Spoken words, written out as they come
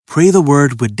Pray the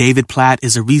Word with David Platt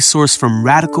is a resource from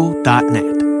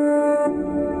radical.net.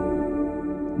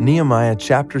 Nehemiah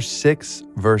chapter 6,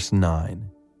 verse 9.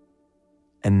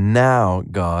 And now,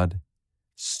 God,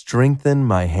 strengthen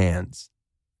my hands.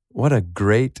 What a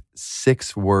great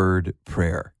 6-word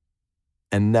prayer.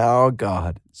 And now,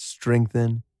 God,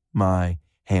 strengthen my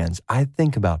hands. I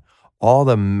think about all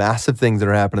the massive things that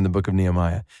are happening in the book of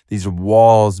Nehemiah. These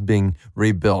walls being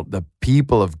rebuilt, the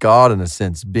people of God, in a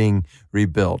sense, being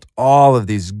rebuilt. All of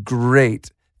these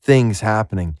great things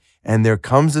happening. And there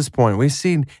comes this point. We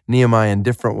see Nehemiah in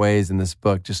different ways in this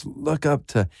book. Just look up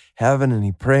to heaven and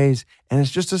he prays. And it's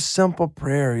just a simple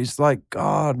prayer. He's like,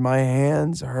 God, my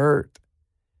hands hurt.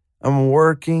 I'm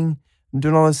working. I'm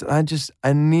doing all this.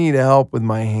 I need help with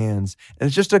my hands. And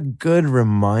it's just a good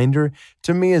reminder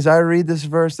to me as I read this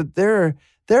verse that there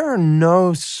are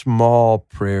no small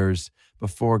prayers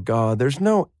before God. There's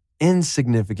no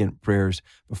insignificant prayers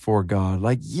before God.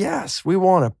 Like, yes, we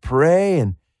want to pray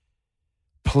and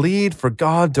plead for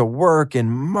God to work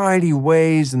in mighty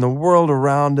ways in the world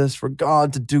around us, for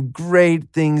God to do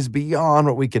great things beyond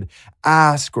what we could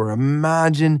ask or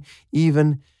imagine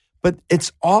even. But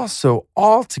it's also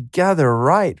altogether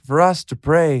right for us to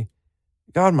pray,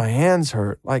 God, my hands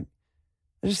hurt. Like,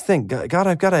 I just think, God,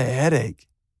 I've got a headache.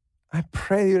 I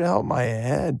pray you to help my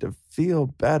head to feel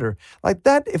better. Like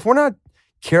that, if we're not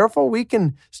careful, we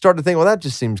can start to think, well, that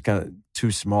just seems kind of too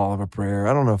small of a prayer.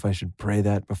 I don't know if I should pray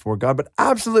that before God, but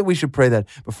absolutely we should pray that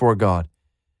before God.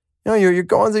 You know, you're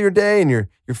going through your day and your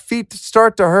feet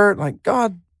start to hurt. Like,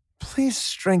 God, please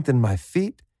strengthen my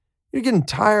feet. You're getting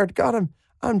tired. God,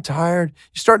 I'm tired.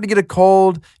 You're starting to get a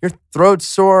cold. Your throat's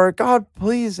sore. God,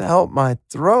 please help my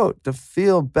throat to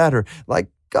feel better. Like,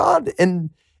 God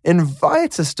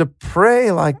invites us to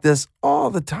pray like this all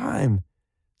the time.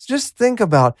 Just think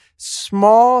about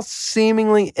small,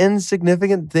 seemingly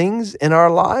insignificant things in our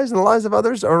lives and the lives of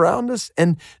others around us,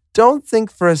 and don't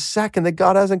think for a second that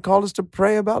God hasn't called us to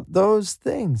pray about those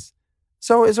things.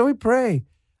 So we pray.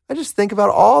 I just think about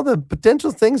all the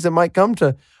potential things that might come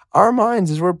to our minds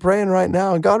as we're praying right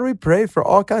now. And God, we pray for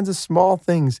all kinds of small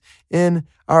things in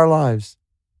our lives.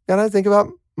 God, I think about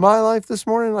my life this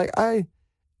morning. Like I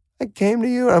came to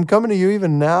you, and I'm coming to you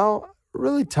even now,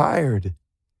 really tired,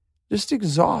 just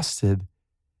exhausted.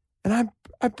 And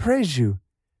I praise you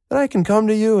that I can come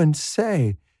to you and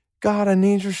say, God, I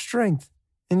need your strength.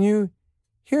 And you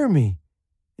hear me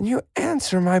and you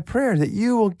answer my prayer that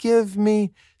you will give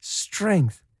me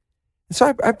strength. And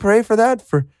so I pray for that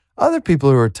for other people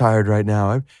who are tired right now.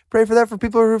 I pray for that for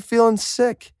people who are feeling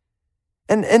sick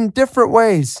and in different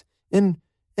ways, in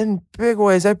big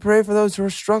ways. I pray for those who are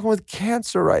struggling with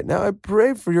cancer right now. I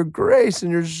pray for your grace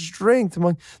and your strength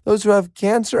among those who have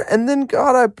cancer. And then,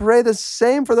 God, I pray the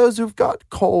same for those who've got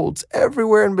colds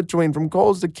everywhere in between, from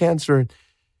colds to cancer.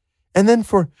 And then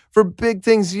for big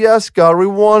things, yes, God, we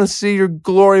want to see your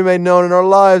glory made known in our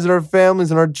lives, in our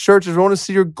families, in our churches. We want to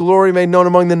see your glory made known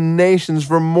among the nations,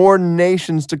 for more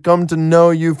nations to come to know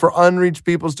you, for unreached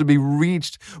peoples to be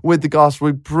reached with the gospel.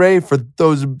 We pray for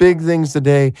those big things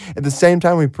today. At the same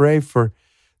time, we pray for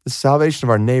the salvation of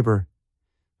our neighbor.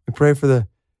 We pray for the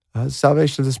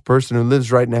salvation of this person who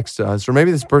lives right next to us, or maybe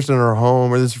this person in our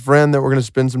home, or this friend that we're going to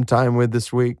spend some time with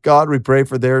this week. God, we pray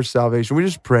for their salvation. We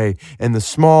just pray in the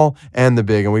small and the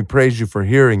big, and we praise you for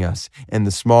hearing us in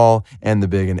the small and the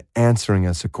big and answering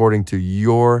us according to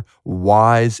your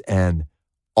wise and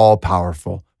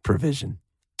all-powerful provision.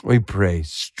 We pray,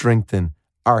 strengthen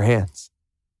our hands.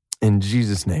 In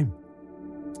Jesus' name,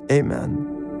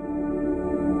 amen.